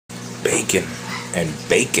bacon and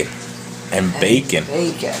bacon and bacon.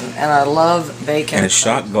 And I love bacon. And a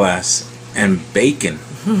shot glass and bacon.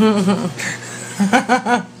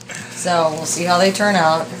 So we'll see how they turn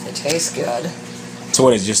out, if they taste good. So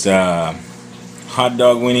what is just a hot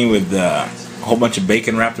dog weenie with a whole bunch of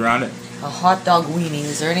bacon wrapped around it? A hot dog weenie.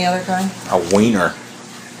 Is there any other kind? A wiener.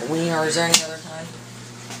 A wiener. Is there any other kind?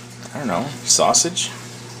 I don't know. Sausage?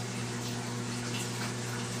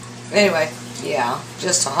 Anyway, yeah.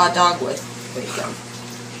 Just a hot dog with bacon.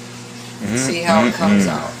 See how it comes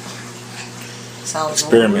out. Sounds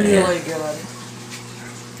Experiment really here. good.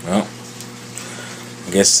 Well, I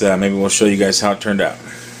guess maybe we'll show you guys how it turned out.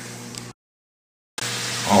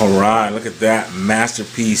 Alright, look at that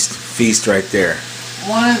masterpiece feast right there.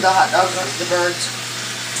 One of the hot dogs went to the birds.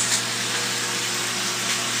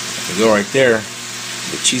 You go right there.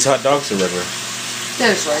 The cheese hot dogs are regular.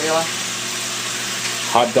 Just regular.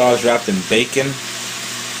 Hot dogs wrapped in bacon.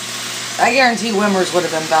 I guarantee Wimmer's would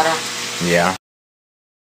have been better. Yeah.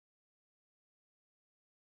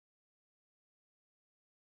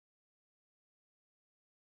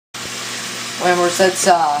 Wimmer's,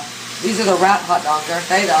 these are the rat hot dogs, aren't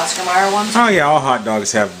they? The Oscar Mayer ones? Oh yeah, all hot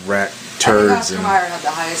dogs have rat turds. I think Oscar Mayer had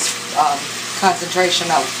the highest concentration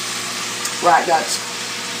of rat guts.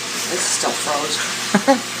 It's still froze.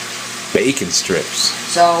 Bacon strips.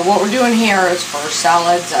 So what we're doing here is for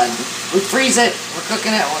salads, and we freeze it. We're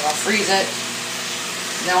cooking it. We're gonna freeze it.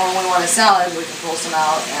 Then when we want a salad, we can pull some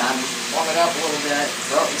out and warm it up a little bit.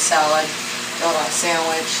 Throw it in salad. Throw it on a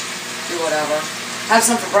sandwich. Do whatever. Have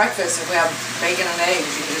some for breakfast. If we have bacon and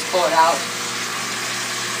eggs, you can just pull it out.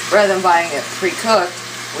 Rather than buying it pre-cooked,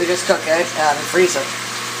 we just cook it and freeze it.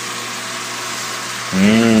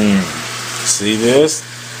 See this?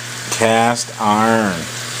 Cast iron.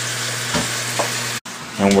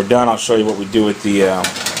 And we're done. I'll show you what we do with the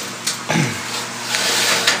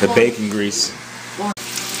bacon grease.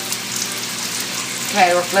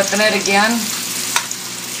 Okay, we're flipping it again.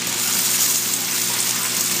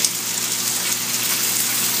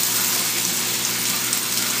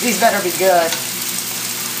 These better be good.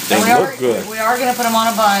 They look good. We are going to put them on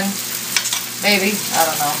a bun. Maybe. I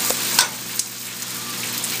don't know.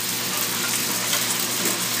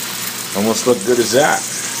 Almost look good as that.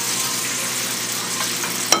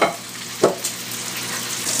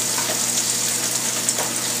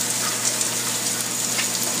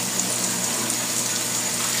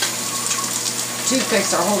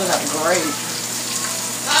 Toothpicks are holding up great.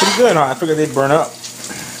 Pretty good, huh? I figured they'd burn up. Oh,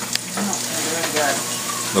 they're doing good.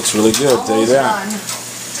 Looks really good, I'll tell you that. Done.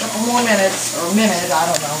 A couple more minutes, or a minute, I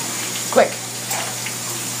don't know. Quick.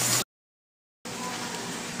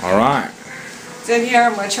 Alright. It's in here.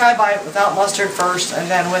 I'm going to try by it without mustard first, and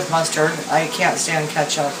then with mustard. I can't stand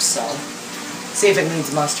ketchup, so see if it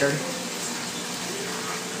needs mustard.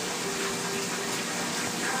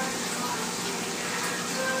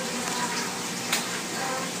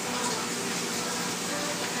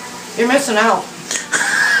 You're missing out.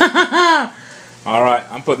 Alright,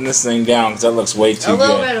 I'm putting this thing down because that looks way too good. A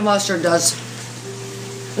little bit of mustard does.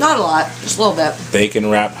 Not a lot, just a little bit. Bacon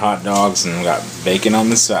wrapped hot dogs, and we got bacon on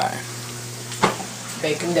the side.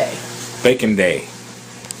 Bacon day. Bacon day.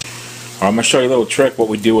 Alright, I'm going to show you a little trick what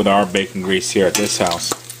we do with our bacon grease here at this house.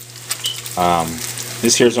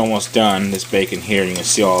 This here's almost done, this bacon here. You can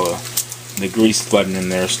see all the grease flooding in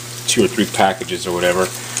there. 2 or 3 packages or whatever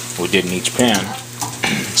we did in each pan.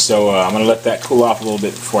 So I'm going to let that cool off a little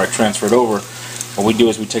bit before I transfer it over. What we do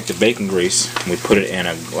is we take the bacon grease and we put it in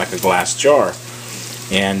like a glass jar.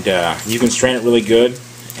 And you can strain it really good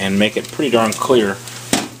and make it pretty darn clear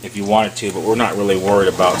if you wanted to, but we're not really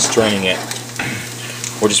worried about straining it.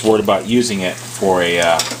 We're just worried about using it for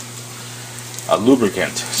a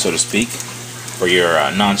lubricant, so to speak, for your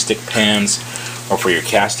non-stick pans or for your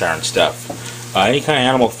cast iron stuff. Any kind of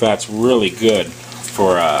animal fat's really good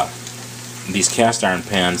for these cast iron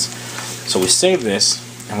pans. So we save this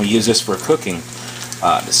and we use this for cooking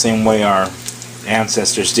the same way our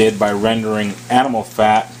ancestors did, by rendering animal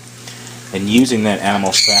fat and using that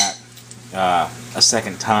animal fat a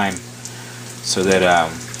second time so that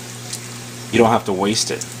you don't have to waste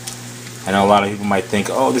it. I know a lot of people might think,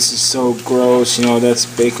 oh, this is so gross, you know, that's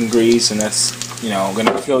bacon grease and that's, you know,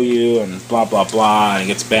 gonna kill you and blah blah blah and it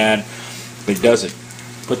gets bad, but it doesn't.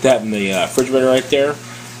 Put that in the refrigerator right there,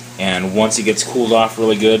 and once it gets cooled off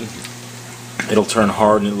really good, it'll turn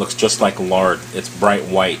hard and it looks just like lard. It's bright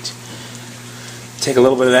white. Take a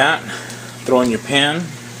little bit of that, throw in your pan,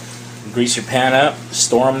 grease your pan up,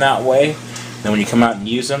 store them that way. Then when you come out and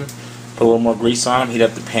use them, put a little more grease on them, heat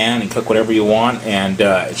up the pan, and cook whatever you want, and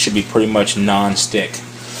it should be pretty much non-stick.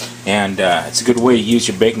 And it's a good way to use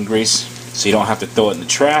your bacon grease so you don't have to throw it in the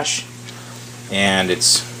trash. and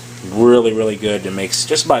it's really, really good. It makes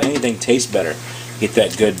just about anything taste better. Get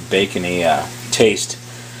that good bacony taste.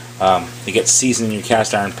 It gets seasoned in your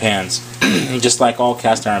cast iron pans. Just like all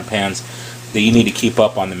cast iron pans, that you need to keep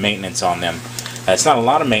up on the maintenance on them. It's not a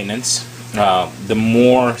lot of maintenance. The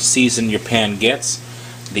more seasoned your pan gets,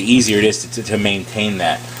 the easier it is to maintain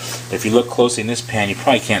that. If you look closely in this pan, you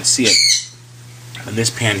probably can't see it. In this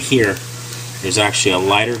pan here, there's actually a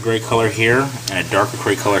lighter gray color here and a darker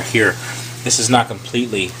gray color here. This is not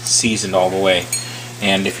completely seasoned all the way.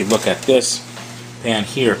 And if you look at this pan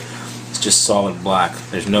here, it's just solid black.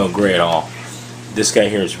 There's no gray at all. This guy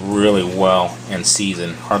here is really well and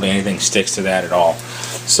seasoned. Hardly anything sticks to that at all.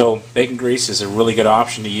 So bacon grease is a really good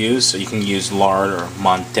option to use. So you can use lard or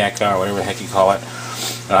manteca or whatever the heck you call it.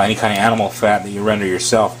 Any kind of animal fat that you render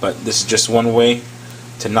yourself. But this is just one way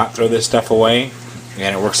to not throw this stuff away.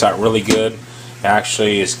 And it works out really good. It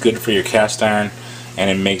actually is good for your cast iron, and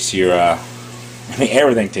it makes your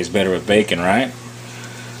everything tastes better with bacon, right?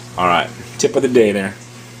 Alright, tip of the day there.